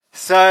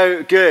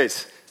So good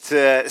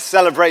to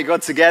celebrate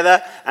God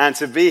together and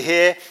to be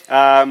here.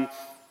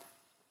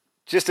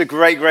 Just a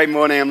great, great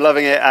morning. I'm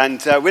loving it.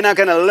 And we're now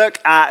going to look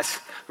at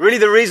really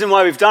the reason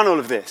why we've done all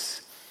of this.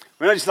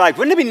 We're not just like,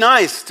 wouldn't it be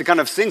nice to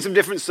kind of sing some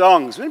different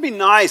songs? Wouldn't it be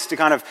nice to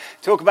kind of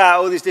talk about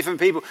all these different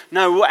people?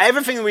 No,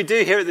 everything that we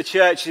do here at the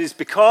church is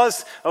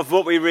because of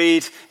what we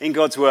read in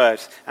God's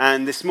Word.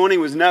 And this morning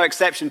was no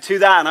exception to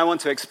that. And I want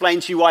to explain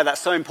to you why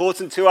that's so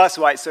important to us,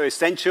 why it's so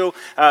essential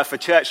for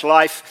church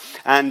life.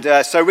 And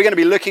so we're going to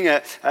be looking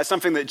at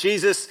something that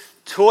Jesus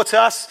taught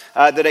us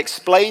that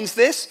explains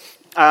this.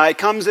 It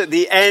comes at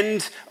the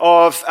end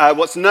of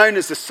what's known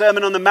as the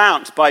Sermon on the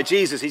Mount by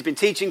Jesus. He's been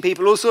teaching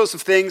people all sorts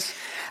of things.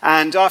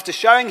 And after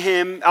showing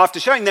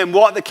them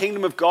what the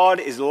kingdom of God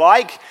is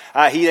like,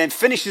 he then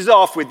finishes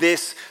off with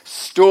this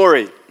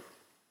story.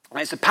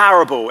 It's a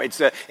parable.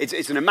 It's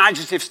an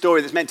imaginative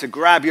story that's meant to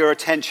grab your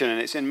attention. And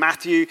it's in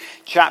Matthew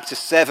chapter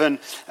 7,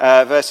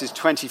 verses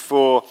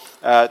 24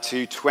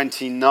 to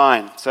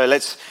 29. So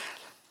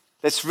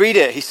let's read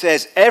it. He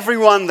says,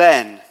 "Everyone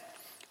then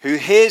who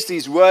hears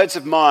these words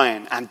of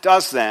mine and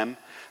does them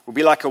will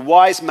be like a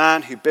wise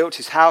man who built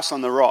his house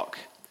on the rock.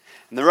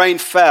 And the rain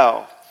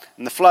fell,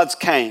 and the floods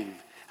came,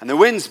 and the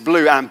winds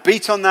blew and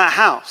beat on that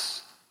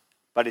house.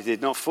 But it did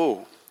not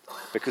fall,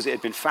 because it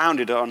had been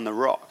founded on the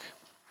rock.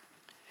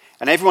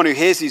 And everyone who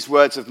hears these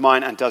words of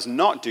mine and does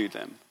not do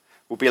them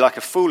will be like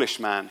a foolish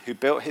man who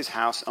built his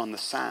house on the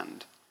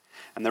sand.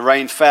 And the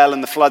rain fell,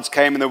 and the floods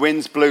came, and the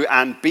winds blew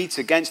and beat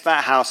against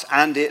that house,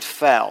 and it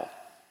fell.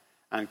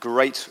 And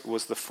great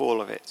was the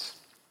fall of it."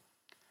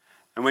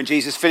 And when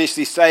Jesus finished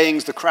these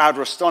sayings, the crowd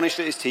were astonished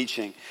at his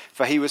teaching,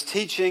 for he was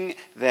teaching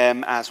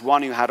them as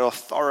one who had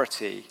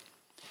authority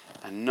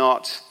and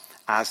not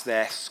as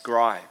their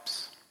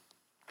scribes.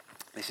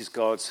 This is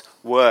God's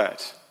word.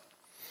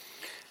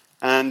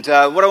 And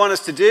what I want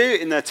us to do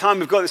in the time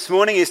we've got this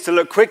morning is to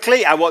look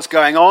quickly at what's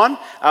going on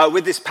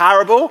with this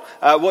parable,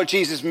 what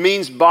Jesus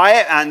means by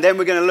it, and then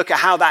we're going to look at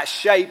how that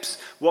shapes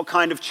what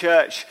kind of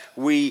church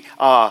we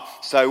are.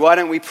 So why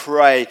don't we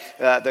pray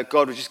that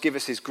God would just give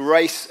us his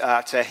grace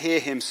to hear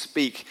him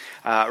speak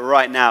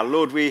right now.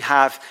 Lord, we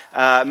have,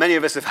 many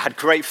of us have had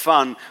great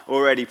fun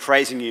already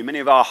praising you. Many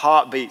of our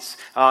heartbeats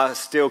are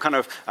still kind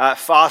of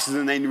faster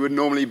than they would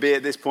normally be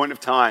at this point of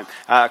time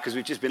because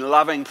we've just been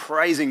loving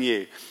praising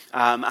you.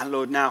 And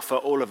Lord, now for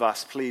all of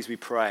us, please, we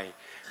pray.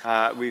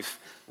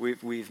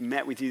 We've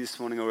met with you this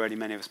morning already,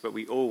 many of us, but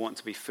we all want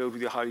to be filled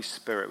with your Holy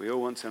Spirit. We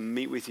all want to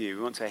meet with you.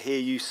 We want to hear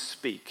you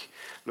speak.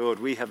 Lord,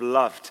 we have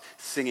loved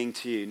singing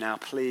to you. Now,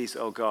 please,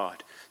 oh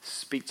God,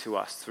 speak to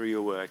us through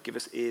your word. Give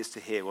us ears to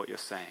hear what you're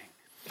saying.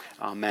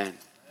 Amen.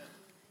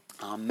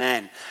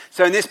 Amen.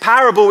 So in this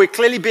parable, we're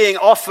clearly being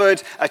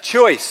offered a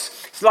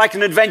choice. It's like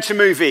an adventure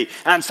movie,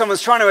 and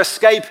someone's trying to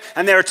escape,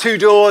 and there are two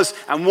doors,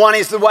 and one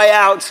is the way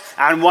out,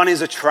 and one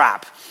is a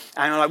trap.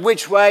 And I'm like,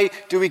 which way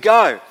do we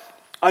go?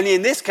 Only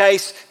in this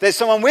case, there's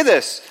someone with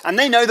us, and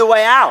they know the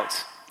way out,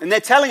 and they're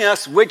telling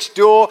us which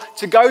door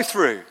to go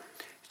through.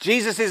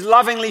 Jesus is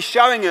lovingly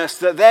showing us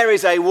that there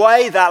is a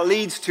way that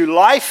leads to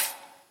life,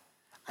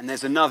 and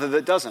there's another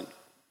that doesn't.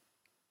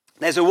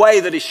 There's a way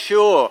that is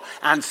sure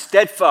and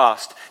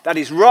steadfast, that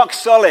is rock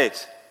solid,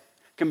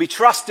 can be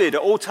trusted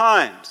at all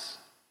times.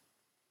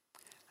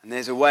 And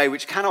there's a way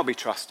which cannot be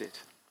trusted.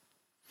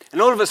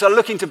 And all of us are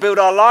looking to build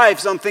our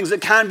lives on things that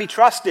can be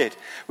trusted.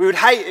 We would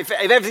hate if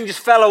everything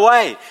just fell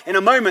away in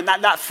a moment.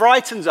 That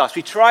frightens us.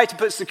 We try to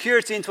put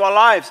security into our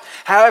lives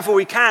however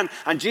we can.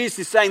 And Jesus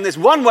is saying there's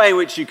one way in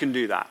which you can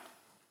do that.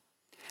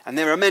 And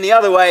there are many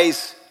other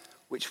ways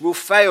which will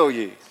fail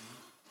you.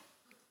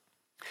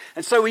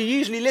 And so we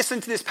usually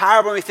listen to this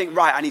parable and we think,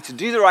 right, I need to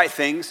do the right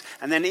things.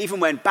 And then even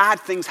when bad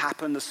things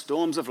happen, the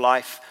storms of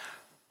life,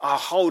 I'll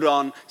hold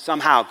on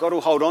somehow. God will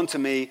hold on to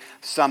me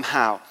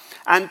somehow.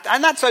 And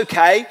that's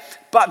okay,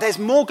 but there's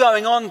more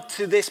going on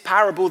to this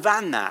parable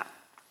than that.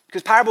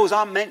 Because parables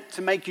aren't meant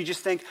to make you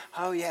just think,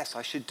 oh yes,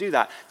 I should do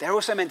that. They're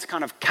also meant to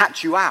kind of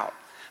catch you out.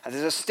 And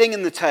there's a sting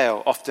in the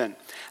tail often.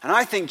 And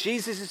I think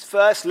Jesus'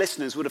 first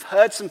listeners would have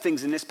heard some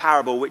things in this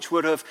parable which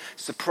would have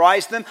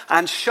surprised them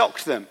and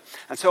shocked them.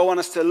 And so I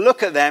want us to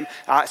look at them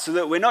so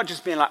that we're not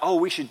just being like, oh,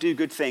 we should do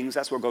good things.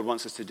 That's what God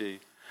wants us to do.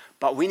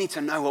 But we need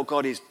to know what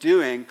God is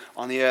doing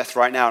on the earth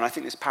right now. And I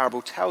think this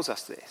parable tells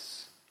us this.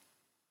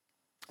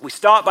 We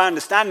start by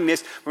understanding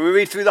this when we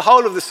read through the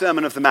whole of the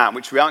Sermon on the Mount,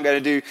 which we aren't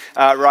going to do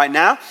right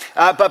now.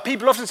 But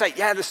people often say,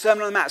 yeah, the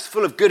Sermon on the Mount is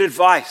full of good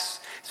advice.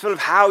 It's full of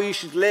how you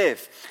should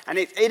live. And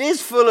it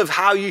is full of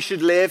how you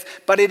should live,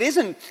 but it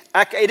isn't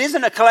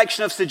a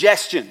collection of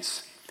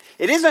suggestions.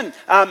 It isn't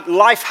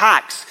life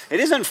hacks. It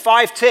isn't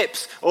 5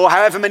 tips or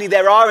however many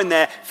there are in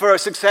there for a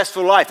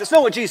successful life. That's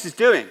not what Jesus is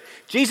doing.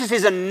 Jesus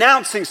is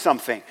announcing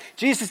something.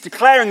 Jesus is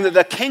declaring that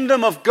the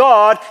kingdom of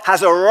God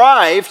has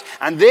arrived,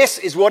 and this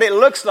is what it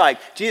looks like.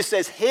 Jesus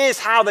says, here's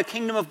how the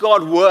kingdom of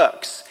God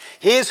works.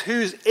 Here's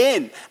who's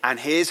in, and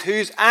here's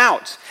who's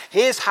out.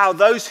 Here's how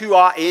those who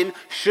are in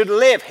should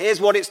live. Here's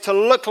what it's to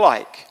look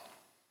like.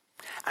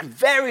 And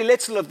very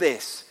little of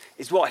this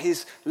is what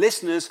his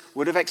listeners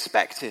would have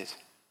expected.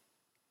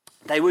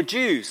 They were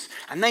Jews,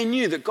 and they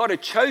knew that God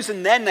had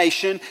chosen their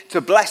nation to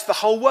bless the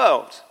whole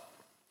world.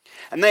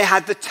 And they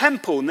had the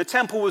temple, and the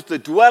temple was the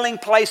dwelling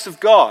place of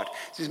God.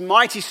 It's this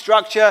mighty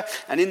structure,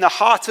 and in the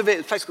heart of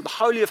it, a place called the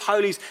Holy of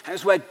Holies, and it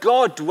was where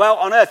God dwelt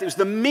on earth. It was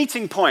the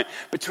meeting point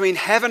between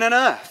heaven and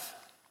earth.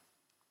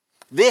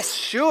 This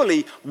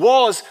surely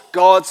was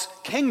God's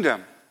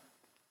kingdom.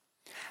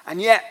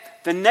 And yet,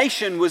 the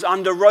nation was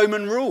under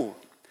Roman rule.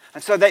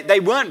 And so they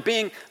weren't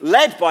being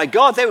led by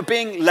God, they were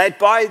being led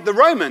by the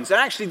Romans. And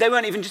actually, they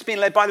weren't even just being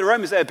led by the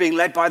Romans, they were being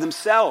led by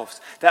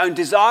themselves, their own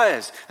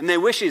desires and their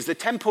wishes. The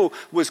temple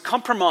was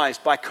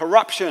compromised by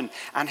corruption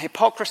and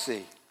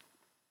hypocrisy.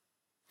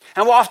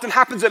 And what often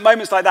happens at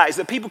moments like that is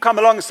that people come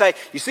along and say,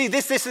 you see,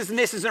 this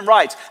isn't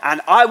right, and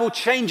I will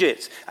change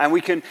it, and we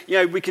can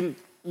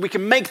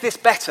make this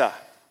better.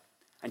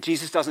 And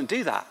Jesus doesn't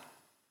do that.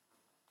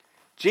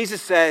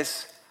 Jesus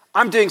says,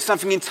 I'm doing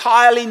something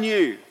entirely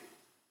new.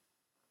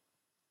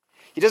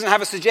 He doesn't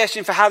have a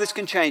suggestion for how this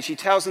can change. He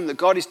tells them that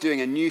God is doing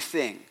a new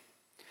thing.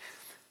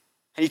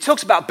 And he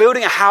talks about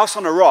building a house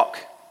on a rock.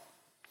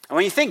 And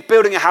when you think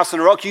building a house on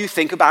a rock, you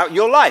think about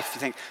your life. You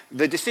think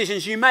the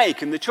decisions you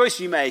make and the choices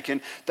you make and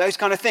those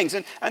kind of things.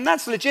 And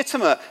that's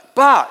legitimate.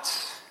 But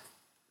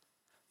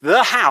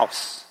the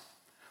house,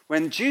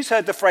 when Jews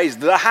heard the phrase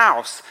the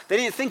house, they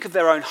didn't think of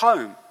their own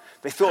home.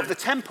 They thought of the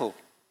temple,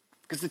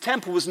 because the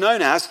temple was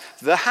known as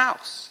the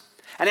house.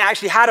 And it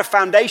actually had a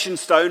foundation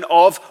stone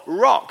of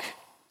rock.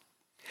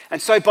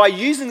 And so by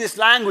using this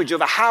language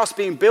of a house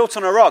being built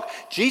on a rock,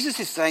 Jesus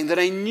is saying that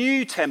a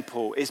new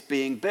temple is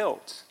being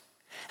built.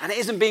 And it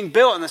isn't being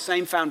built on the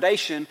same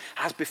foundation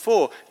as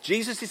before.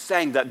 Jesus is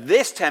saying that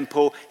this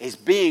temple is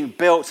being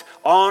built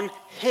on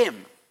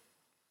him.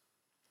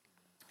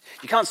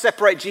 You can't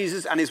separate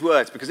Jesus and his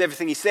words, because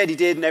everything he said he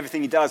did and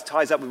everything he does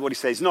ties up with what he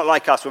says. It's not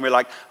like us when we're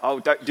like, oh,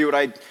 don't do what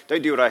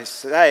I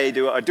say,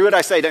 do what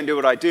I say, don't do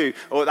what I do,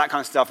 or that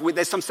kind of stuff.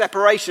 There's some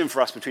separation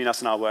for us between us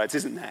and our words,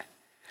 isn't there?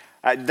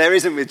 There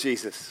isn't with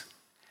Jesus.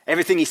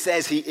 Everything he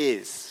says, he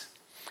is.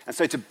 And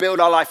so to build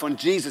our life on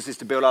Jesus is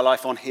to build our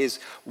life on his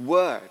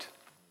word.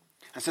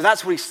 And so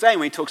that's what he's saying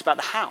when he talks about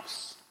the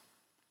house.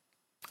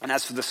 And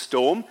as for the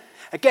storm,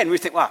 again, we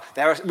think, wow,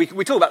 we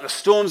talk about the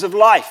storms of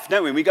life,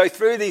 don't we? We go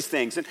through these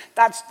things, and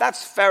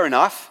that's fair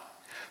enough.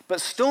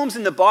 But storms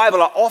in the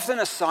Bible are often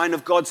a sign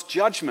of God's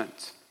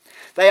judgment.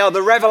 They are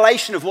the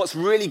revelation of what's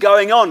really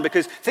going on,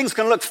 because things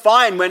can look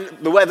fine when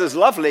the weather's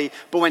lovely,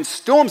 but when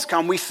storms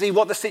come, we see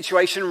what the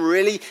situation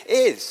really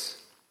is.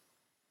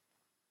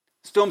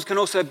 Storms can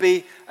also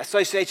be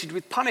associated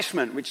with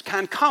punishment, which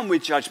can come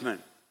with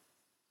judgment.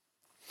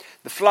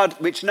 The flood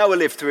which Noah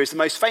lived through is the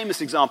most famous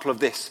example of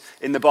this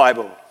in the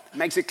Bible. It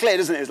makes it clear,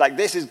 doesn't it? It's like,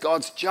 this is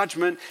God's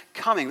judgment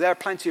coming. There are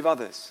plenty of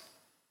others.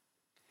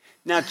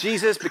 Now,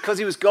 Jesus, because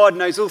he was God,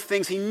 knows all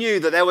things. He knew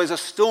that there was a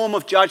storm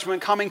of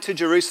judgment coming to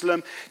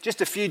Jerusalem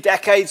just a few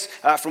decades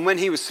from when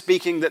he was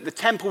speaking, that the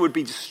temple would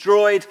be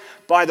destroyed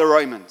by the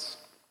Romans.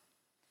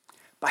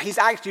 But he's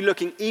actually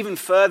looking even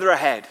further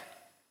ahead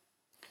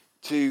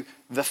to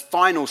the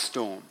final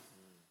storm.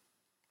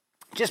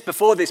 Just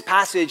before this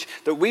passage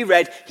that we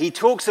read, he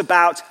talks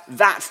about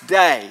that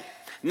day.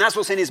 And that's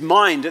what's in his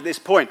mind at this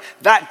point.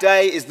 That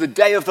day is the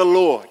day of the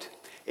Lord.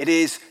 It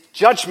is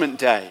Judgment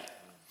Day.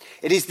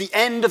 It is the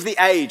end of the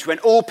age when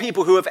all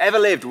people who have ever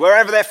lived,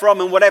 wherever they're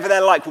from and whatever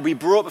they're like, will be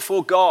brought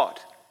before God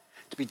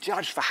to be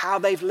judged for how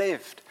they've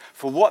lived,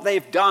 for what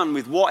they've done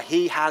with what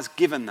he has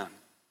given them.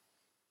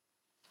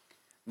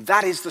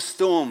 That is the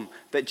storm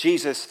that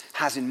Jesus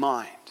has in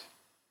mind.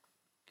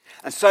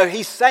 And so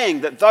he's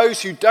saying that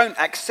those who don't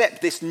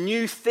accept this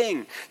new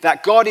thing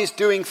that God is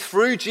doing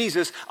through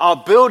Jesus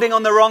are building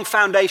on the wrong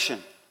foundation.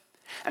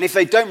 And if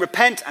they don't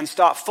repent and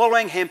start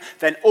following him,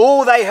 then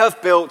all they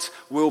have built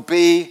will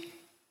be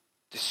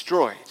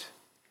destroyed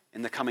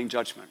in the coming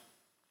judgment.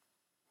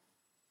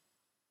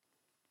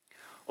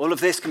 All of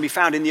this can be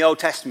found in the Old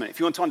Testament. If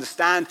you want to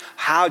understand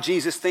how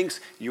Jesus thinks,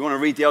 you want to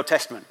read the Old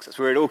Testament, because that's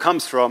where it all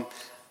comes from.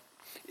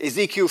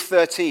 Ezekiel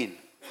 13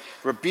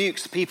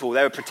 rebukes people.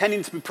 They were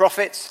pretending to be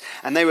prophets,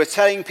 and they were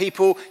telling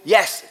people,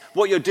 yes,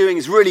 what you're doing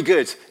is really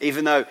good,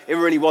 even though it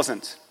really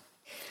wasn't.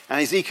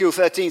 And Ezekiel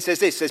 13 says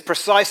this, says,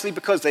 precisely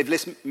because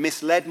they've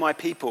misled my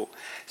people,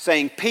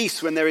 saying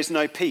peace when there is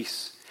no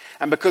peace.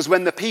 And because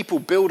when the people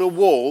build a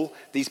wall,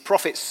 these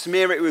prophets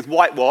smear it with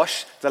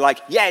whitewash. They're like,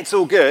 yeah, it's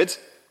all good.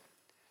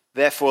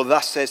 Therefore,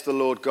 thus says the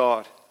Lord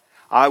God,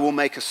 I will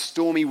make a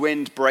stormy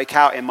wind break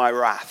out in my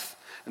wrath.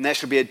 And there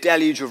shall be a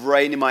deluge of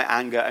rain in my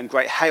anger and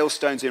great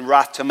hailstones in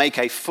wrath to make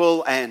a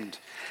full end.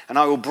 And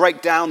I will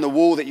break down the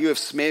wall that you have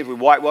smeared with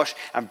whitewash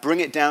and bring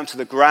it down to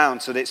the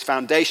ground so that its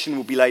foundation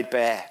will be laid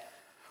bare.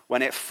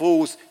 When it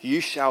falls, you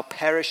shall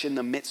perish in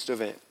the midst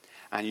of it,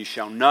 and you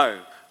shall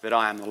know that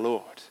I am the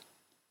Lord.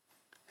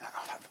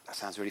 That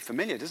sounds really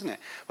familiar, doesn't it?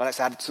 Well, let's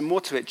add some more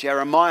to it.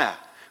 Jeremiah,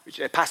 which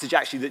a passage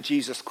actually that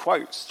Jesus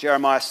quotes,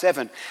 Jeremiah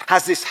 7,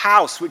 has this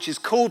house which is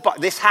called by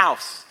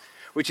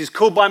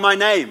my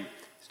name.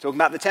 It's talking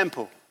about the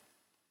temple.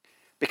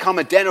 Become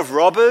a den of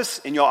robbers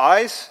in your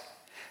eyes,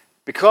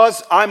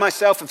 because I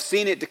myself have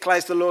seen it,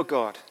 declares the Lord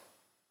God.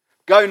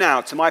 Go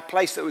now to my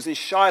place that was in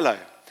Shiloh,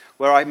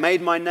 where I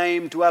made my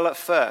name dwell at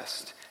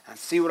first, and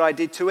see what I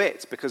did to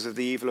it because of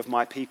the evil of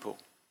my people.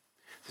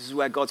 This is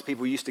where God's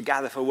people used to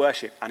gather for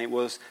worship, and it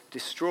was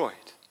destroyed.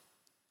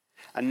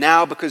 And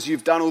now, because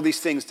you've done all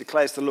these things,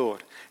 declares the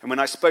Lord, and when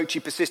I spoke to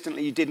you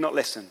persistently, you did not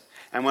listen.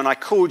 And when I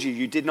called you,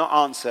 you did not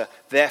answer.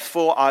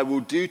 Therefore, I will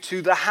do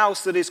to the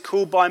house that is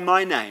called by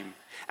my name,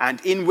 and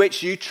in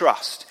which you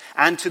trust,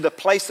 and to the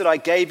place that I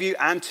gave you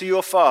and to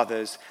your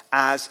fathers,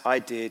 as I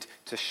did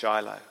to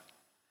Shiloh.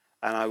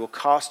 And I will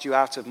cast you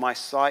out of my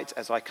sight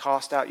as I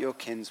cast out your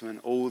kinsmen,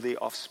 all the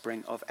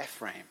offspring of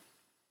Ephraim.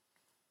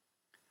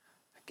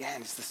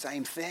 Again, it's the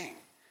same thing.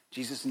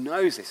 Jesus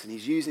knows this, and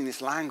he's using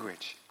this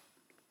language.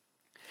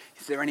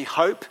 Is there any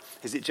hope?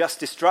 Is it just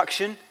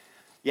destruction?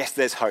 Yes,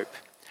 there's hope.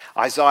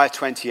 Isaiah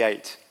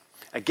 28.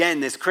 Again,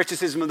 there's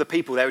criticism of the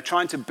people. They were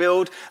trying to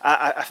build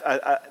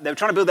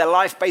their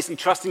life basically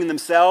trusting in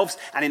themselves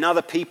and in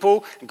other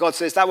people. And God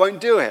says, that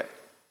won't do it.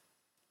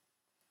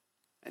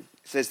 It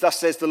says, thus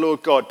says the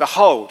Lord God,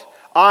 behold,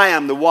 I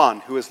am the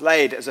one who has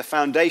laid as a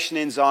foundation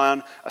in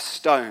Zion a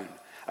stone,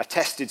 a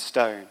tested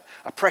stone,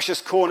 a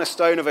precious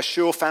cornerstone of a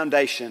sure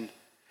foundation.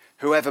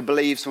 Whoever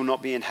believes will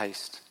not be in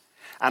haste.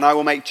 And I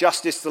will make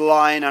justice the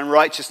line and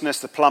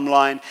righteousness the plumb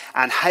line,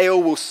 and hail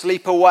will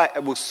sweep away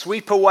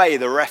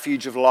the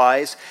refuge of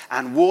lies,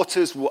 and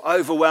waters will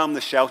overwhelm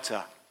the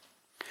shelter.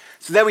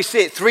 So there we see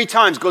it 3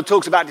 times. God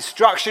talks about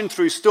destruction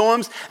through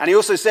storms, and he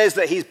also says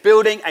that he's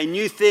building a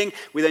new thing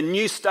with a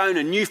new stone,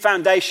 a new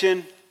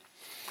foundation.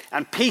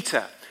 And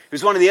Peter,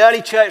 who's one of the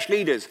early church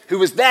leaders, who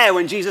was there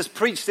when Jesus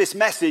preached this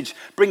message,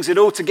 brings it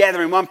all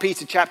together in 1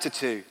 Peter chapter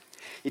 2.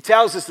 He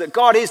tells us that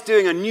God is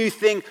doing a new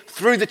thing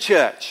through the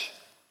church.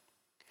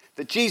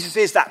 That Jesus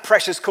is that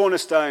precious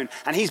cornerstone,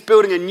 and he's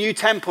building a new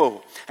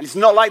temple. And it's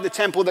not like the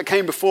temple that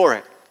came before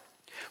it.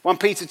 1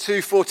 Peter 2,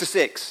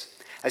 4-6.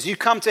 As you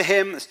come to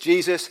him, that's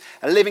Jesus,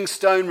 a living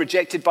stone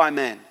rejected by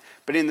men,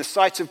 but in the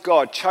sight of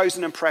God,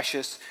 chosen and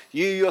precious,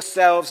 you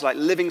yourselves, like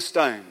living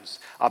stones,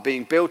 are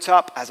being built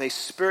up as a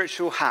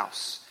spiritual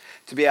house,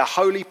 to be a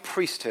holy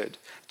priesthood,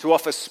 to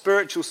offer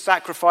spiritual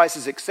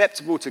sacrifices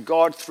acceptable to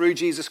God through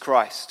Jesus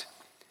Christ.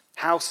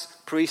 House,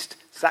 priest,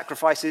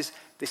 sacrifices,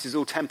 this is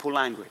all temple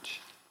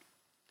language.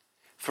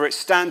 For it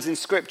stands in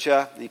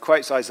Scripture, and he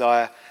quotes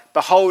Isaiah,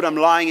 behold, I'm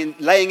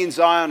laying in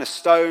Zion a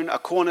stone, a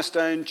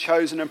cornerstone,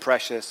 chosen and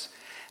precious,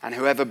 and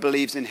whoever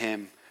believes in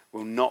him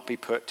will not be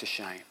put to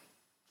shame.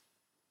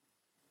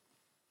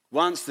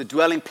 Once the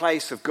dwelling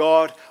place of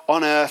God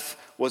on earth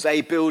was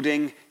a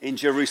building in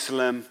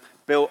Jerusalem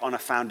built on a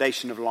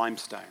foundation of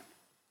limestone.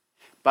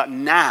 But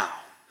now,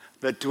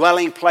 the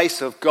dwelling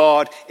place of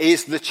God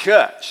is the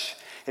church.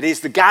 It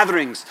is the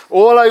gatherings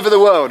all over the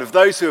world of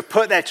those who have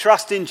put their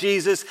trust in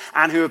Jesus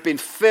and who have been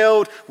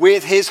filled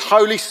with his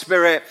Holy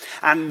Spirit,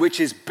 and which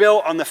is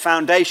built on the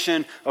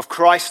foundation of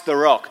Christ the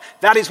rock.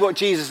 That is what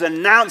Jesus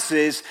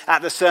announces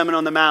at the Sermon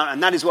on the Mount,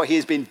 and that is what he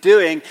has been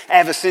doing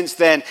ever since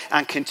then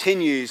and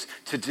continues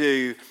to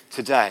do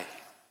today.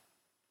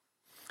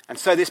 And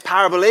so this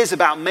parable is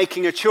about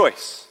making a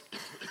choice.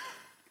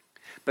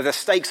 But the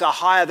stakes are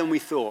higher than we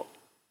thought.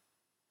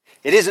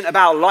 It isn't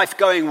about life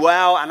going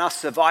well and us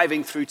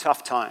surviving through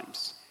tough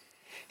times.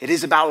 It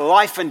is about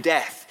life and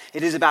death.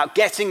 It is about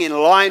getting in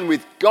line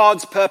with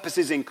God's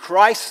purposes in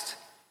Christ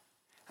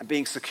and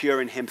being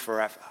secure in him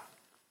forever.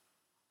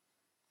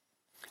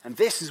 And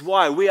this is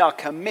why we are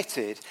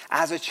committed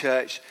as a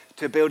church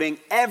to building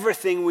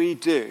everything we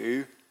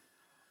do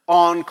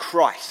on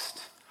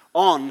Christ,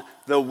 on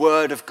the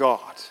Word of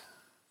God.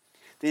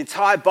 The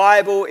entire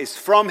Bible is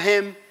from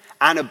him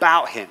and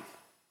about him.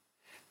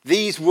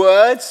 These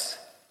words,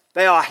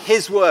 they are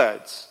his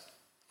words.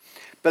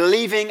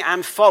 Believing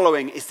and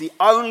following is the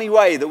only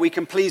way that we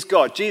can please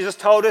God. Jesus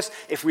told us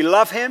if we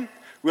love him,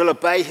 we'll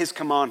obey his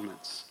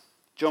commandments.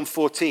 John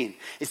 14.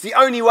 It's the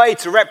only way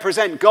to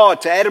represent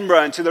God to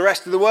Edinburgh and to the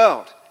rest of the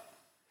world,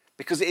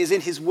 because it is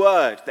in his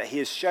word that he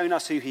has shown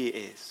us who he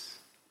is.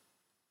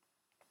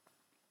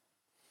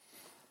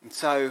 And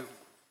so,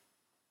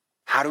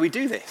 how do we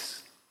do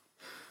this?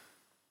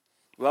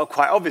 Well,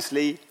 quite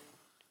obviously,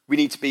 we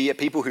need to be a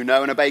people who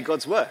know and obey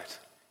God's word.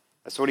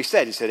 That's what he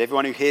said. He said,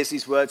 everyone who hears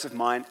these words of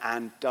mine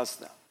and does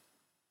them.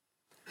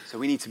 So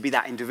we need to be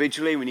that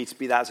individually. We need to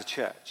be that as a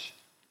church.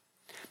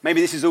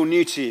 Maybe this is all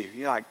new to you.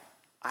 You're like,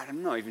 I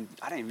don't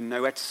even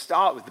know where to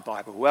start with the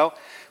Bible. Well,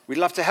 we'd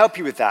love to help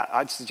you with that.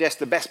 I'd suggest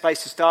the best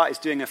place to start is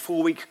doing a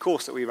 4-week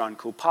course that we run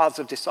called Paths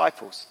of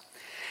Disciples.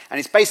 And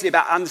it's basically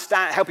about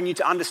helping you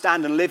to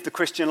understand and live the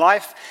Christian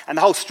life. And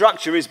the whole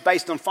structure is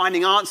based on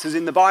finding answers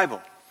in the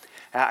Bible.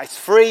 It's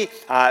free.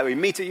 We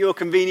meet at your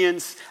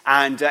convenience.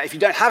 And if you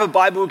don't have a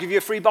Bible, we'll give you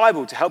a free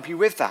Bible to help you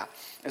with that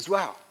as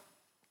well.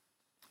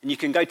 And you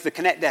can go to the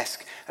Connect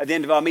desk at the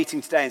end of our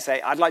meeting today and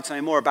say, I'd like to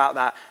know more about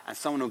that. And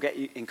someone will get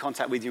you in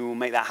contact with you and we'll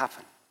make that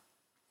happen.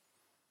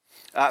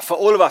 For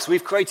all of us,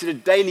 we've created a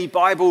daily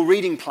Bible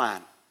reading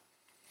plan.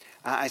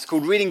 It's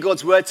called Reading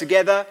God's Word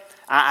Together.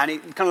 And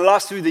it kind of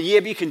lasts through the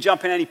year, but you can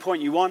jump in any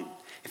point you want.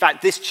 In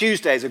fact, this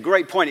Tuesday is a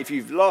great point. If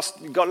you've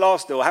got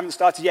lost or haven't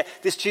started yet,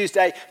 this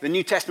Tuesday, the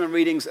New Testament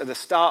readings are the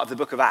start of the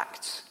book of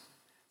Acts.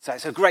 So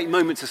it's a great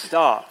moment to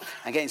start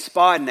and get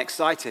inspired and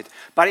excited.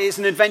 But it is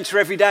an adventure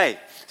every day.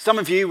 Some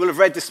of you will have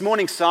read this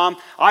morning's psalm.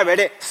 I read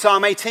it,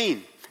 Psalm 18.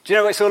 Do you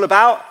know what it's all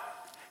about?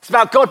 It's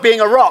about God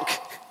being a rock.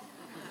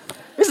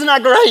 Isn't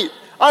that great?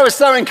 I was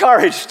so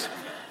encouraged.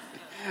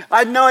 I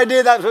had no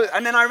idea that.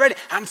 And then I read it.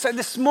 And so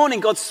this morning,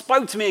 God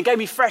spoke to me and gave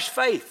me fresh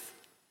faith.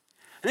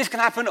 And this can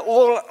happen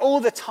all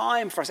the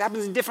time for us. It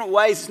happens in different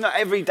ways. It's not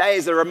every day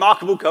is a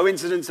remarkable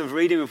coincidence of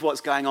reading of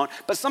what's going on.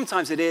 But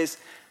sometimes it is.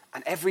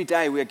 And every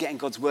day we are getting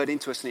God's word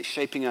into us and it's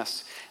shaping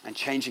us and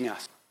changing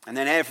us. And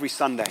then every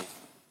Sunday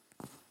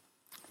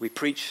we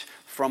preach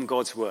from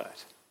God's word.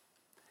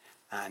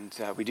 And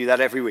we do that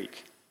every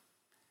week.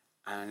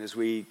 And as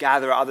we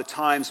gather at other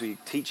times, we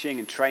teaching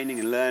and training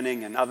and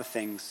learning and other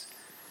things,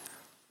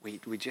 we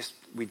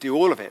do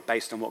all of it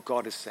based on what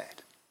God has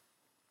said.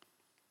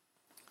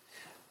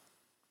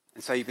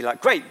 And so you'd be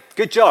like, great,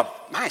 good job.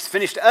 Nice,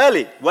 finished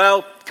early.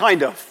 Well,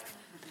 kind of.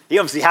 He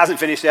obviously hasn't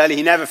finished early.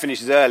 He never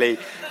finishes early.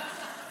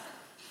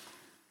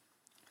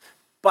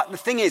 But the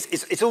thing is,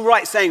 it's all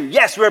right saying,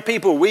 yes, we're a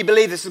people. We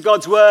believe this is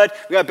God's word.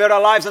 We got to build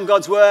our lives on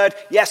God's word.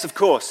 Yes, of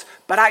course.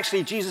 But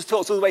actually, Jesus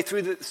talks all the way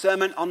through the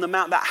Sermon on the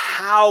Mount that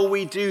how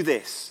we do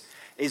this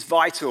is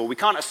vital. We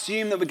can't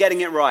assume that we're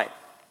getting it right.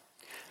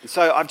 And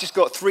so I've just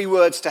got 3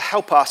 words to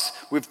help us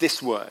with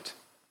this word.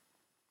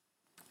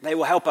 They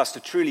will help us to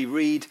truly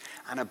read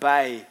and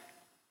obey,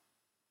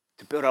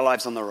 to build our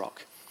lives on the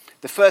rock.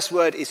 The first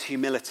word is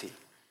humility.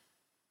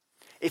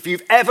 If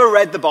you've ever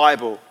read the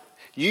Bible,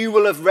 you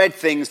will have read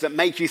things that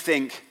make you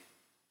think,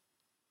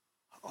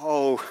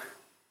 oh,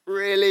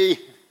 really?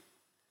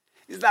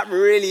 Is that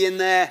really in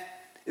there?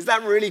 Is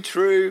that really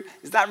true?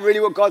 Is that really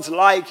what God's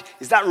like?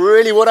 Is that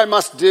really what I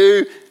must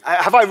do?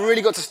 Have I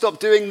really got to stop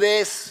doing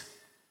this?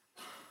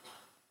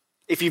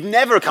 If you've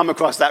never come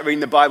across that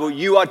reading the Bible,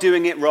 you are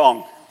doing it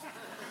wrong.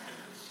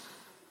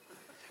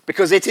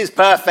 Because it is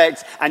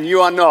perfect and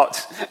you are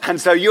not.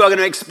 And so you are going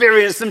to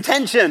experience some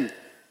tension.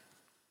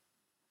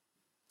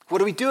 What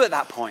do we do at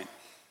that point?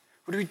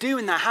 What do we do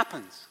when that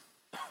happens?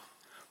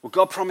 Well,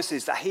 God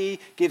promises that he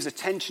gives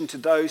attention to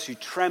those who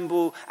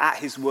tremble at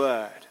his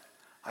word.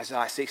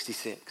 Isaiah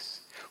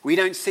 66. We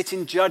don't sit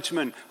in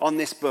judgment on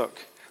this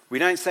book. We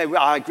don't say,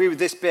 well, I agree with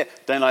this bit,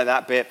 don't like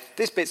that bit.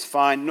 This bit's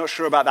fine, not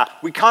sure about that.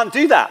 We can't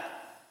do that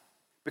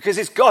because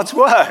it's God's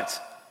word.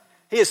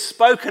 He has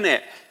spoken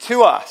it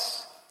to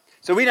us.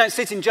 So we don't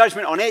sit in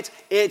judgment on it.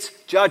 It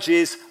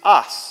judges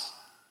us.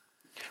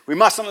 We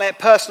mustn't let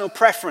personal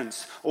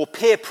preference or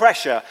peer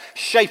pressure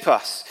shape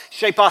us,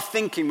 shape our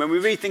thinking when we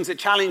read things that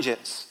challenge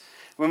us,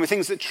 when we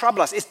things that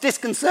trouble us. It's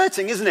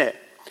disconcerting, isn't it?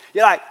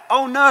 You're like,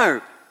 oh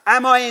no,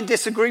 am I in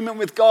disagreement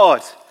with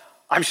God?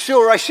 I'm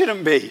sure I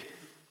shouldn't be.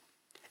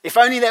 If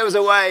only there was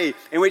a way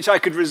in which I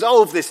could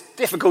resolve this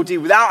difficulty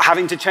without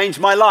having to change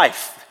my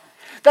life.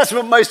 That's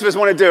what most of us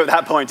want to do at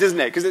that point, isn't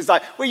it? Because it's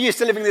like, we're used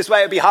to living this way,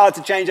 it'd be hard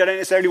to change, I don't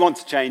necessarily want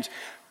to change.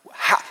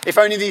 If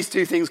only these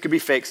 2 things could be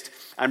fixed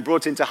and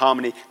brought into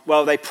harmony.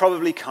 Well, they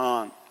probably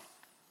can't.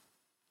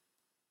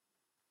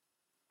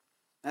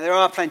 Now, there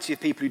are plenty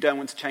of people who don't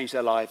want to change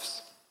their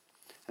lives.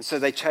 And so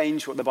they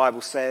change what the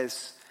Bible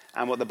says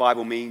and what the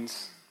Bible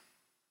means.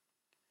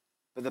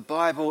 But the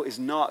Bible is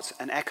not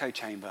an echo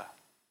chamber.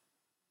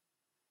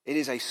 It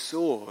is a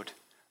sword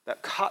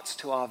that cuts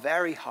to our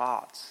very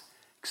hearts,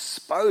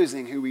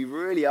 exposing who we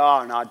really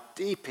are and our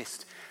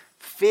deepest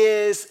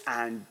fears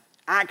and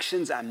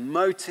actions and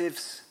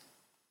motives.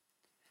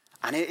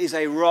 And it is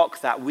a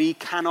rock that we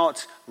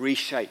cannot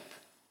reshape.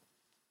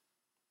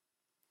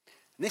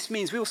 And this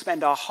means we will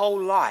spend our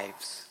whole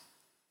lives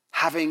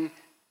having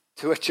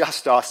to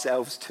adjust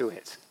ourselves to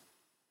it.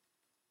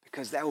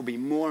 Because there will be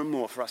more and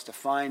more for us to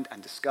find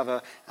and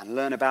discover and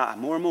learn about.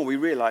 And more we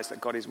realize that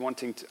God is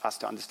wanting us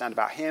to understand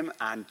about him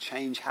and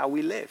change how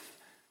we live.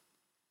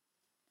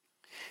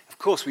 Of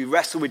course, we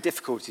wrestle with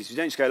difficulties. We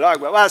don't just go, oh,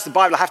 well, that's the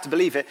Bible, I have to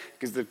believe it,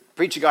 because the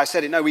preacher guy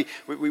said it. No, we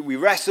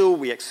wrestle,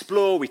 we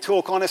explore, we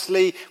talk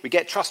honestly, we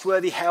get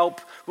trustworthy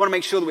help. We want to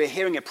make sure that we're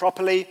hearing it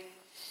properly,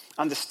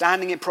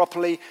 understanding it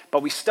properly,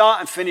 but we start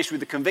and finish with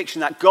the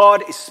conviction that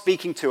God is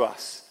speaking to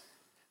us,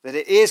 that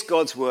it is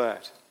God's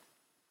word.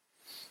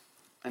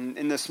 And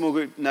in the small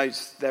group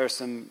notes, there are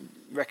some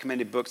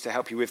recommended books to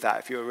help you with that.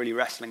 If you're really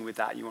wrestling with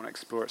that, you want to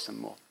explore it some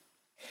more.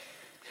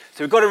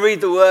 So we've got to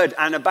read the word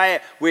and obey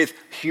it with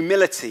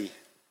humility.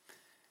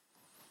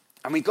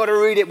 And we've got to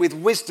read it with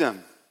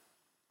wisdom.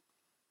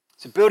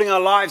 So building our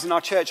lives and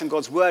our church on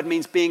God's word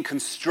means being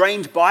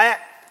constrained by it.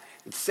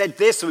 It said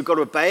this, so we've got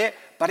to obey it.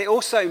 But it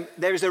also,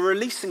 there is a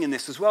releasing in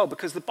this as well,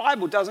 because the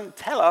Bible doesn't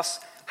tell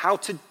us how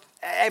to,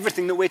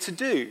 everything that we're to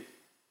do.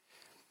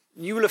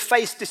 You will have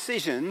faced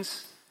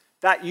decisions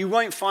that you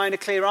won't find a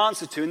clear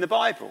answer to in the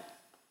Bible.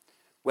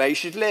 Where you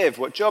should live,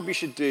 what job you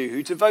should do,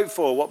 who to vote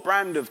for, what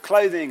brand of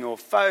clothing or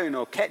phone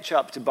or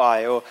ketchup to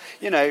buy, or,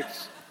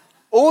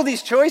 all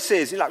these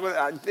choices. You're like,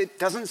 well, it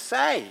doesn't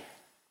say.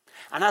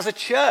 And as a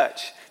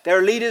church, There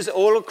are leaders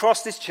all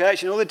across this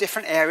church in all the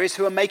different areas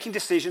who are making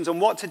decisions on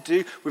what to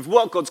do with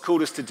what God's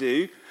called us to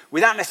do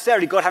without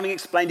necessarily God having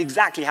explained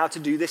exactly how to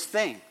do this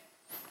thing.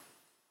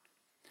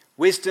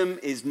 Wisdom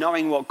is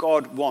knowing what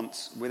God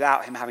wants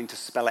without him having to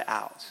spell it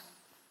out.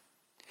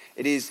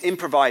 It is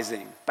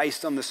improvising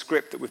based on the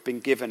script that we've been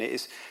given. It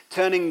is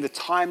turning the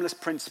timeless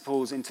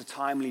principles into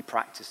timely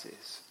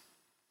practices.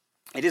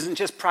 It isn't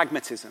just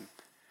pragmatism,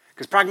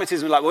 because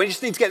pragmatism is like, well, we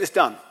just need to get this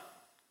done.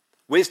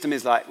 Wisdom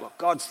is like, well,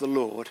 God's the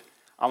Lord.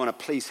 I want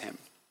to please him.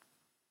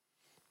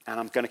 And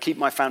I'm going to keep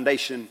my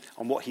foundation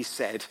on what he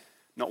said,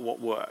 not what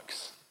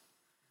works.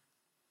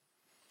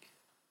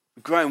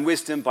 We grow in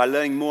wisdom by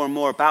learning more and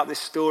more about this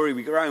story.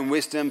 We grow in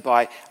wisdom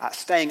by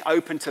staying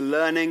open to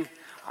learning.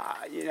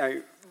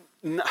 I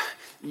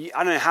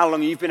don't know how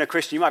long you've been a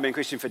Christian. You might have been a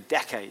Christian for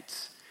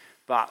decades.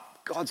 But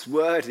God's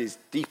word is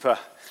deeper,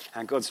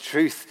 and God's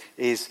truth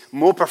is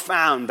more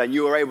profound than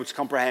you are able to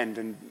comprehend.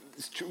 And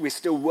we're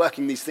still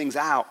working these things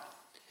out.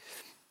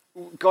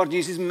 God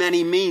uses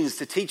many means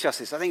to teach us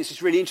this. I think it's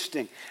just really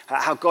interesting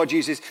how God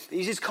uses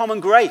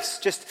common grace,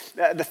 just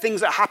the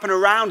things that happen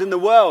around in the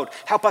world,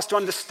 help us to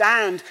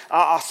understand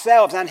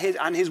ourselves and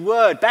his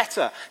word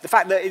better. The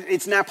fact that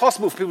it's now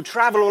possible for people to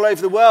travel all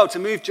over the world to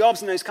move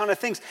jobs and those kind of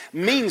things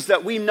means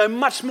that we know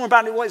much more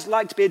about what it's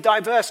like to be a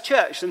diverse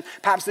church than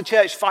perhaps the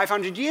church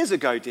 500 years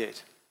ago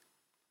did.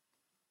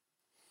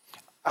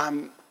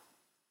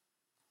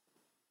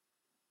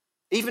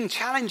 Even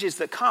challenges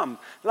that come,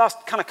 the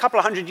last kind of couple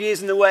of hundred years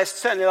in the West,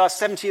 certainly the last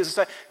 70 years or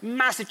so,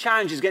 massive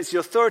challenges against the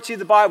authority of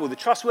the Bible, the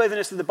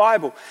trustworthiness of the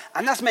Bible.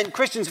 And that's meant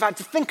Christians have had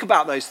to think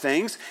about those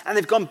things, and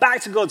they've gone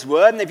back to God's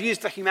word, and they've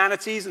used the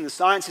humanities and the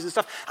sciences and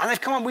stuff, and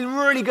they've come up with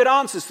really good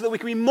answers so that we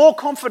can be more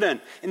confident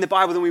in the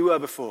Bible than we were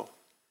before.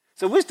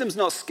 So wisdom's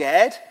not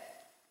scared.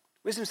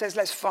 Wisdom says,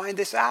 let's find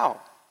this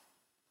out.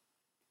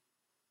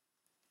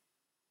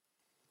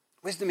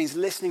 Wisdom means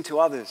listening to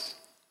others.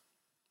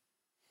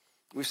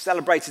 We've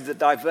celebrated the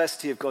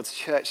diversity of God's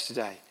church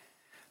today.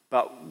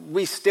 But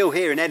we still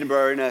here in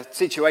Edinburgh are in a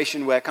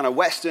situation where kind of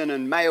Western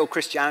and male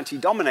Christianity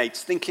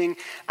dominates thinking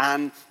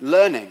and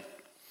learning.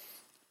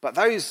 But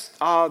those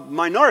are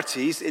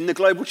minorities in the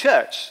global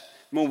church.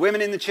 More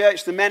women in the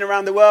church than men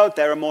around the world.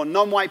 There are more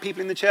non-white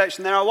people in the church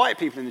than there are white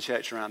people in the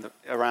church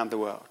around the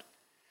world.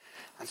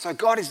 And so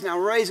God is now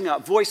raising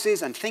up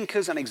voices and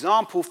thinkers and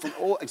examples from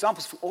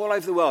all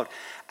over the world.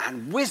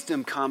 And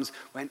wisdom comes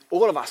when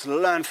all of us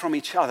learn from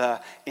each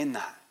other in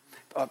that.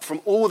 From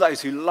all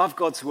those who love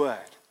God's word.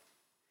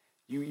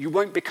 You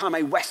won't become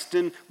a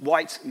Western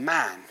white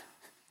man.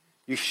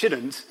 You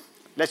shouldn't,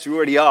 unless you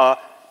already are,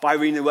 by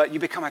reading the word. You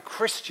become a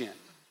Christian.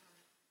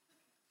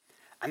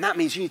 And that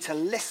means you need to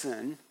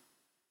listen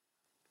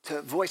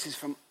to voices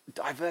from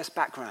diverse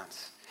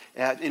backgrounds.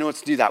 In order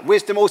to do that.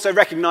 Wisdom also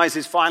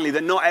recognizes finally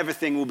that not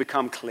everything will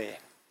become clear.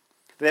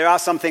 There are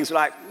some things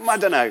like, I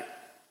don't know.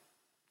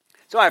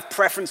 So I have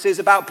preferences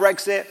about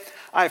Brexit.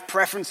 I have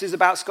preferences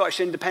about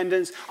Scottish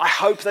independence. I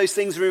hope those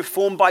things are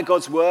informed by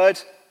God's word.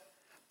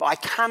 But I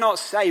cannot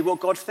say what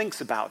God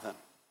thinks about them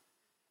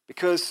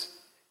because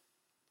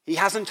he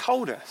hasn't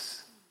told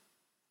us.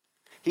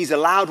 He's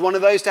allowed one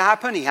of those to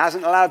happen. He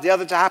hasn't allowed the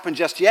other to happen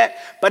just yet.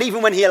 But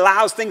even when he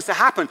allows things to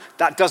happen,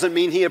 that doesn't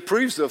mean he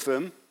approves of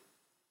them.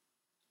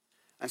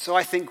 And so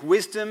I think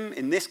wisdom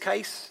in this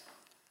case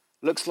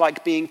looks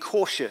like being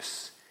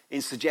cautious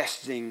in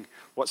suggesting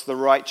what's the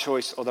right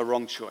choice or the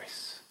wrong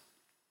choice.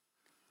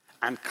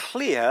 And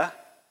clear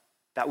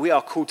that we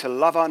are called to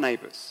love our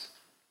neighbours,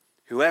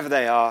 whoever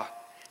they are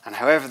and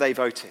however they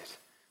voted.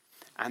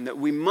 And that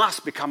we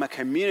must become a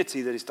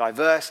community that is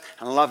diverse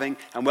and loving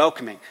and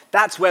welcoming.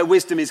 That's where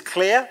wisdom is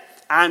clear,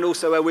 and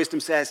also where wisdom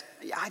says,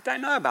 yeah, I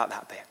don't know about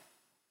that bit.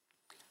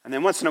 And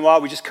then once in a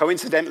while we just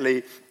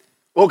coincidentally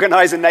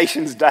organise a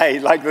nation's day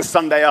like the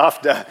Sunday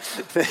after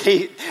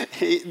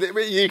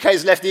the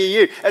UK's left the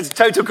EU. It's a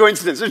total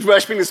coincidence. I was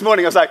worshipping this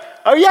morning. I was like,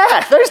 oh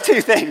yeah, those two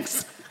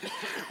things.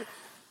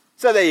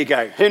 So there you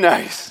go. Who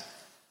knows?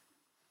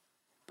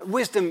 But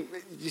wisdom,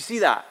 you see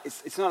that?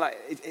 It's not like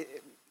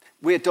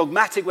we're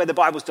dogmatic where the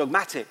Bible's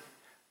dogmatic.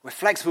 We're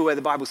flexible where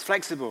the Bible's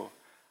flexible.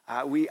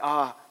 We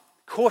are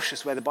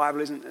cautious where the Bible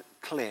isn't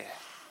clear.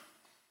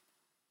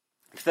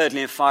 And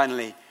thirdly and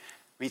finally,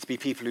 we need to be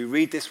people who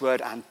read this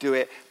word and do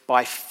it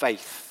by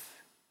faith.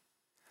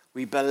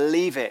 We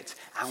believe it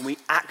and we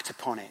act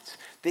upon it.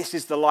 This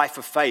is the life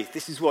of faith.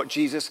 This is what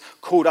Jesus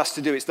called us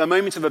to do. It's the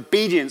moment of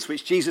obedience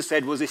which Jesus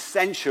said was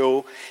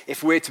essential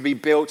if we're to be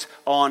built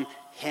on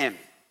him.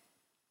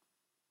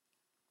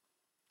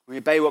 When we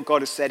obey what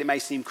God has said, it may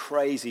seem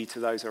crazy to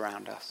those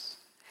around us,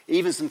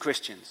 even some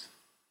Christians.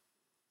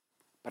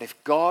 But if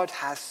God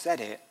has said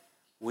it,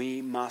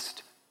 we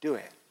must do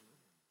it.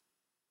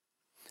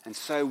 And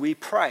so we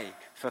pray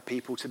for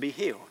people to be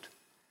healed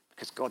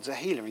because God's a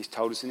healer. He's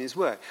told us in his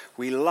word.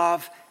 We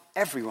love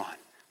everyone,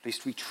 at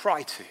least we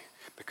try to,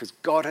 because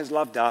God has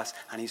loved us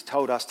and he's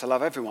told us to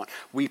love everyone.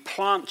 We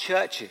plant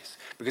churches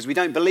because we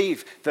don't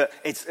believe that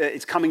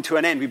it's coming to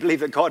an end. We believe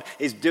that God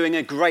is doing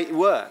a great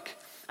work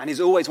and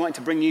he's always wanting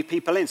to bring new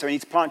people in. So we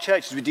need to plant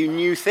churches. We do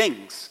new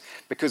things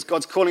because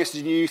God's calling us to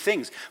do new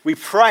things. We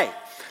pray,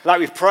 like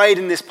we've prayed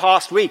in this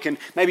past week, and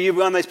maybe you're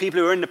one of those people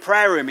who are in the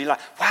prayer room, you're like,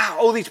 wow,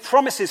 all these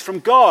promises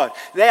from God,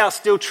 they are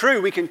still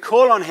true. We can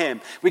call on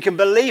him, we can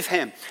believe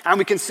him, and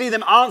we can see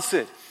them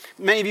answered.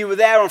 Many of you were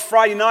there on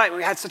Friday night.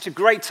 We had such a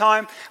great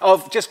time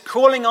of just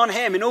calling on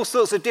him in all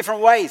sorts of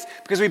different ways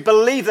because we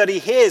believe that he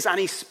hears and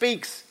he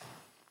speaks.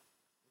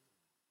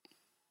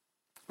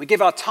 We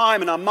give our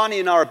time and our money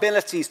and our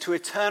abilities to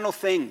eternal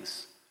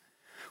things.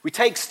 We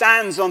take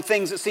stands on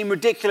things that seem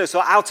ridiculous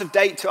or out of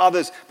date to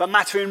others, but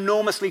matter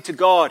enormously to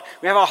God.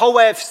 We have our whole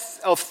way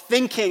of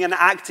thinking and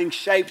acting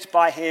shaped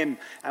by him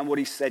and what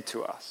he said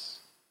to us.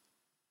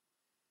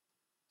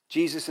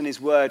 Jesus and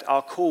his word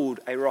are called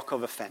a rock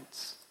of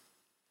offense.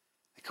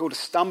 They're called a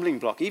stumbling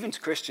block, even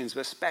to Christians, but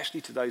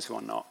especially to those who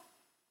are not.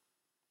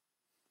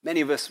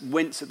 Many of us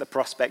wince at the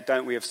prospect,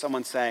 don't we, of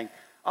someone saying,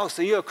 oh,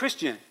 so you're a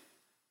Christian?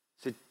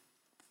 So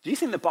do you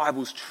think the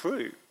Bible's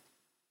true?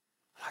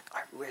 Like,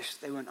 I wish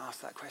they wouldn't ask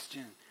that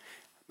question.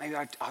 Maybe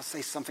I'll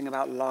say something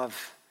about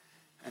love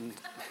and,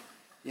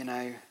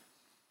 the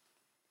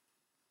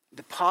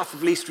path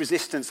of least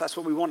resistance. That's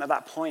what we want at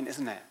that point,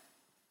 isn't it?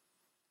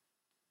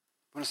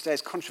 We want to stay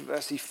as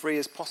controversy-free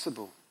as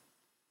possible.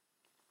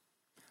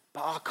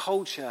 But our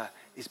culture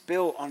is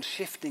built on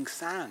shifting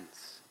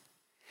sands.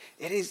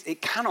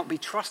 It cannot be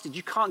trusted.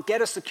 You can't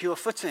get a secure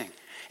footing.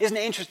 Isn't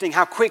it interesting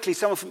how quickly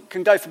someone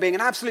can go from being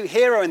an absolute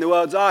hero in the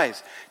world's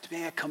eyes to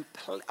being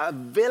a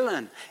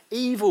villain,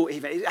 evil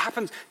even.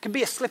 It can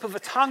be a slip of a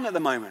tongue at the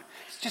moment.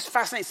 It's just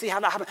fascinating to see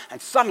how that happens.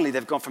 And suddenly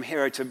they've gone from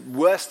hero to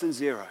worse than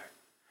zero.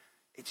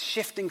 It's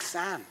shifting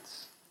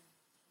sands.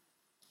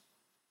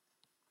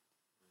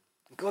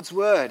 God's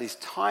word is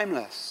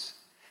timeless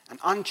and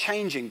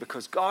unchanging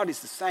because God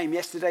is the same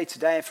yesterday,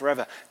 today, and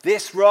forever.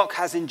 This rock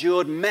has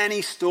endured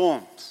many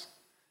storms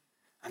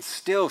and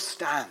still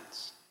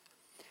stands.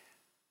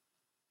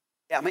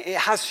 It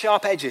has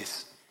sharp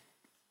edges.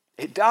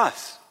 It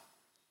does.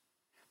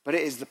 But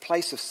it is the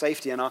place of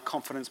safety, and our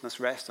confidence must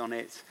rest on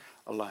it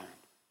alone.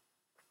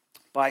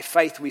 By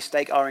faith, we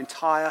stake our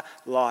entire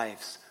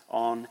lives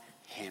on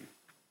him.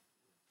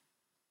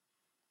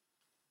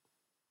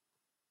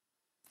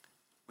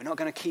 We're not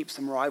going to keep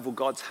some rival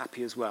gods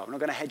happy as well. We're not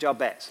going to hedge our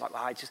bets. Like,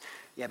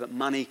 but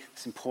money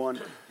is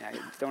important.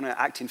 Don't want to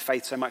act in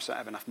faith so much that I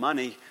have enough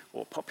money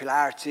or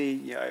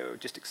popularity, or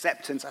just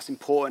acceptance. That's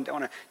important.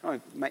 Don't want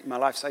to make my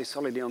life so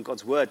solidly on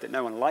God's word that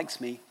no one likes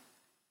me.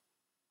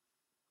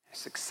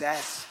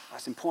 Success,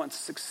 that's important to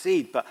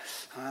succeed, but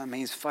that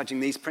means fudging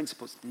these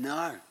principles.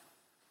 No,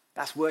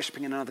 that's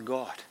worshipping another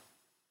God.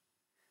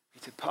 We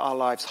need to put our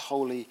lives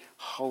wholly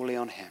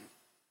on him.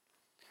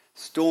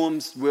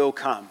 Storms will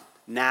come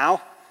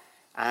now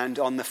and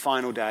on the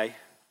final day.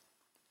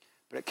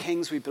 But at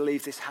Kings, we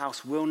believe this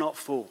house will not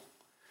fall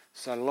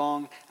so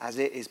long as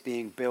it is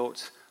being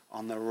built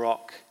on the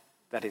rock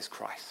that is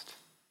Christ.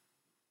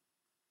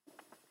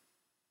 I'm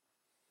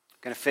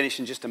going to finish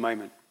in just a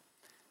moment.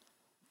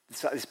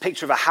 This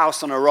picture of a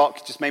house on a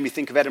rock just made me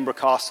think of Edinburgh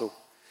Castle.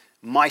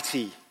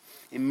 Mighty,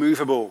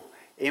 immovable,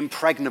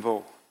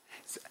 impregnable.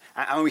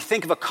 And when we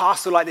think of a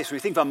castle like this, when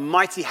we think of a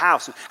mighty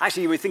house,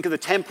 actually when we think of the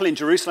temple in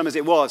Jerusalem as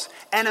it was,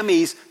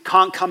 enemies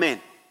can't come in.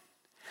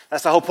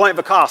 That's the whole point of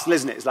a castle,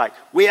 isn't it? It's like,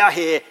 we are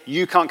here,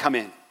 you can't come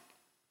in.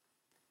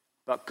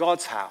 But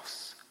God's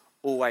house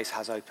always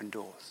has open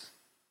doors.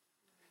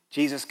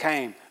 Jesus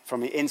came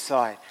from the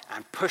inside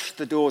and pushed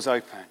the doors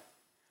open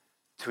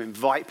to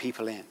invite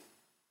people in.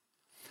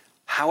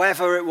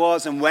 However it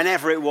was and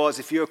whenever it was,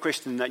 if you're a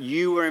Christian, that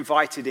you were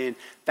invited in,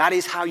 that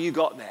is how you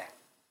got there.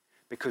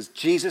 Because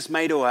Jesus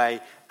made a way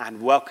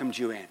and welcomed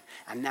you in.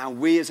 And now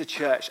we as a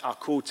church are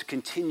called to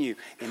continue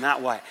in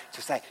that way.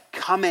 To say,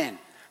 come in,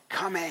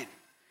 come in.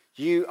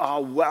 You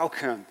are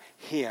welcome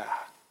here.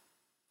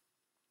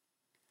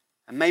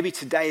 And maybe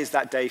today is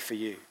that day for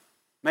you.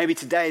 Maybe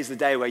today is the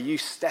day where you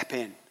step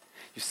in.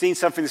 You've seen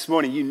something this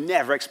morning. You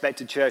never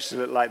expected church to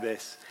look like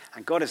this.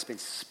 And God has been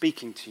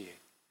speaking to you.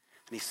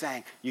 And he's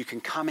saying, you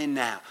can come in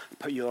now and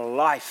put your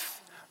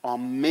life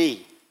on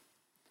me.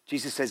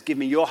 Jesus says, give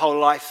me your whole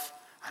life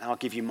and I'll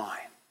give you mine.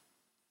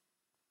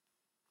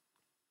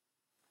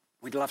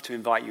 We'd love to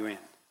invite you in.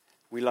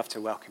 We'd love to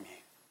welcome you.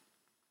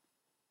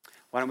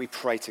 Why don't we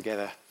pray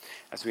together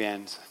as we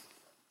end?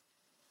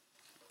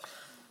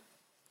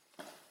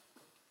 I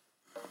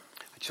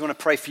just want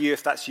to pray for you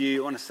if that's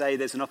you. I want to say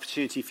there's an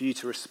opportunity for you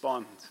to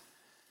respond.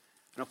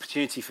 An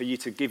opportunity for you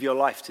to give your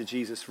life to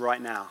Jesus right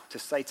now. To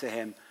say to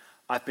him,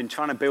 I've been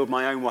trying to build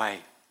my own way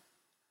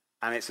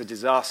and it's a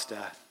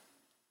disaster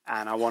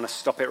and I want to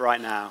stop it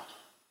right now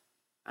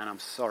and I'm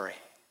sorry.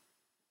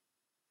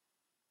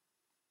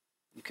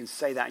 You can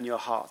say that in your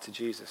heart to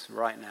Jesus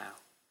right now.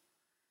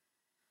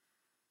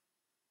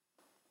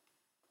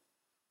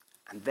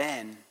 And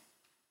then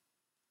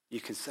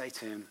you can say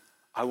to him,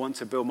 I want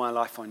to build my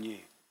life on you.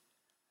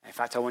 In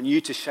fact, I want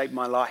you to shape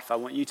my life. I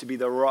want you to be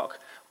the rock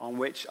on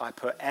which I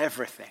put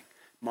everything,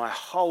 my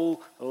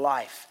whole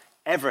life,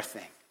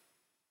 everything.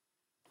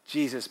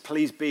 Jesus,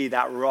 please be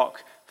that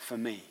rock for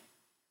me.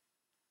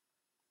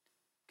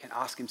 You can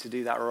ask him to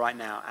do that right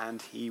now,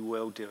 and he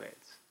will do it.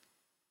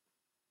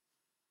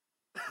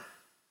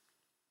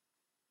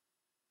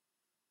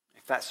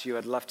 If that's you,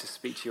 I'd love to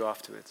speak to you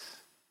afterwards.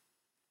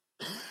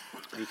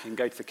 You can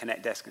go to the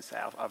Connect desk and say,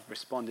 I've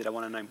responded, I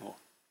want to know more.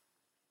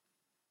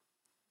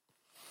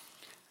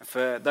 And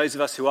for those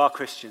of us who are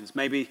Christians,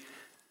 maybe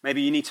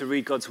you need to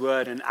read God's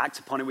word and act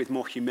upon it with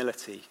more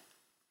humility.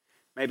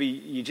 Maybe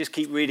you just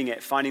keep reading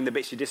it, finding the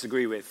bits you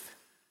disagree with.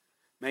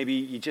 Maybe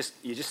you're just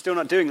still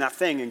not doing that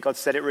thing, and God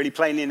said it really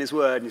plainly in his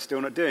word, and you're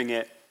still not doing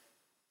it.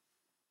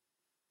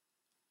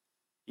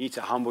 You need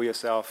to humble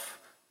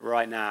yourself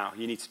right now.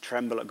 You need to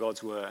tremble at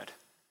God's word.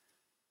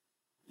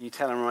 You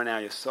tell him right now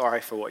you're sorry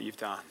for what you've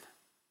done.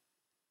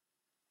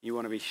 You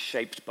want to be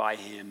shaped by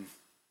him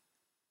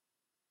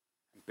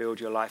and build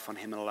your life on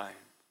him alone.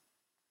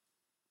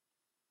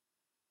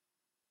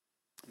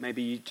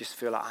 Maybe you just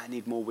feel like, I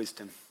need more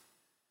wisdom.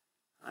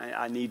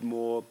 I need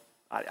more,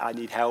 I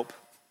need help.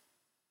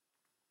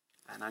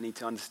 And I need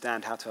to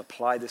understand how to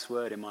apply this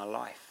word in my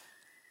life.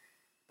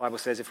 The Bible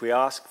says if we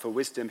ask for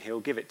wisdom, he'll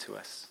give it to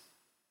us.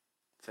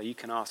 So you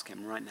can ask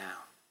him right now.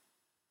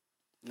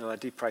 Lord, I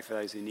do pray for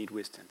those who need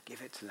wisdom.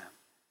 Give it to them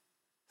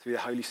through the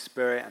Holy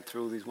Spirit and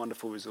through all these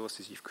wonderful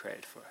resources you've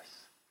created for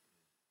us.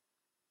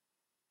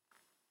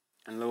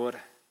 And Lord,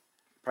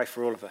 pray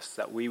for all of us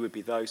that we would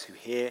be those who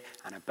hear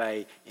and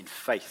obey in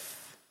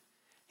faith,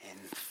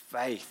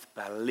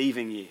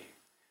 believing you,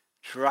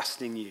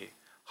 trusting you,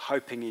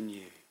 hoping in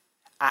you,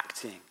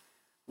 acting,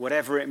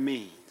 whatever it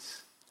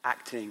means,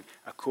 acting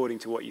according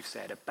to what you've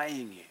said,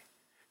 obeying you.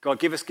 God,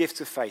 give us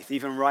gifts of faith,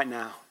 even right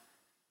now.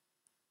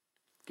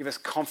 Give us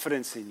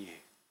confidence in you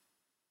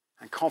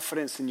and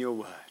confidence in your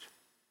word,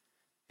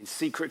 in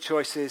secret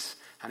choices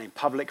and in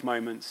public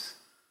moments.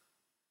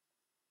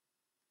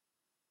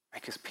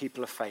 Make us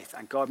people of faith.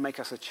 And God,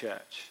 make us a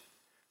church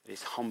that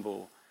is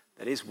humble,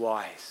 that is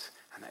wise,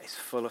 and that is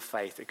full of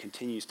faith, that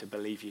continues to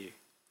believe you.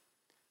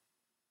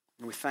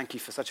 And we thank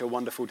you for such a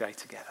wonderful day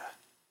together.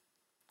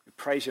 We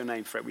praise your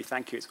name for it. We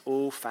thank you. It's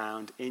all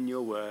found in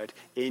your word,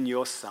 in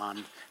your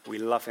Son. We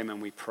love him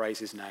and we praise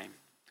his name.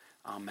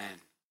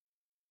 Amen.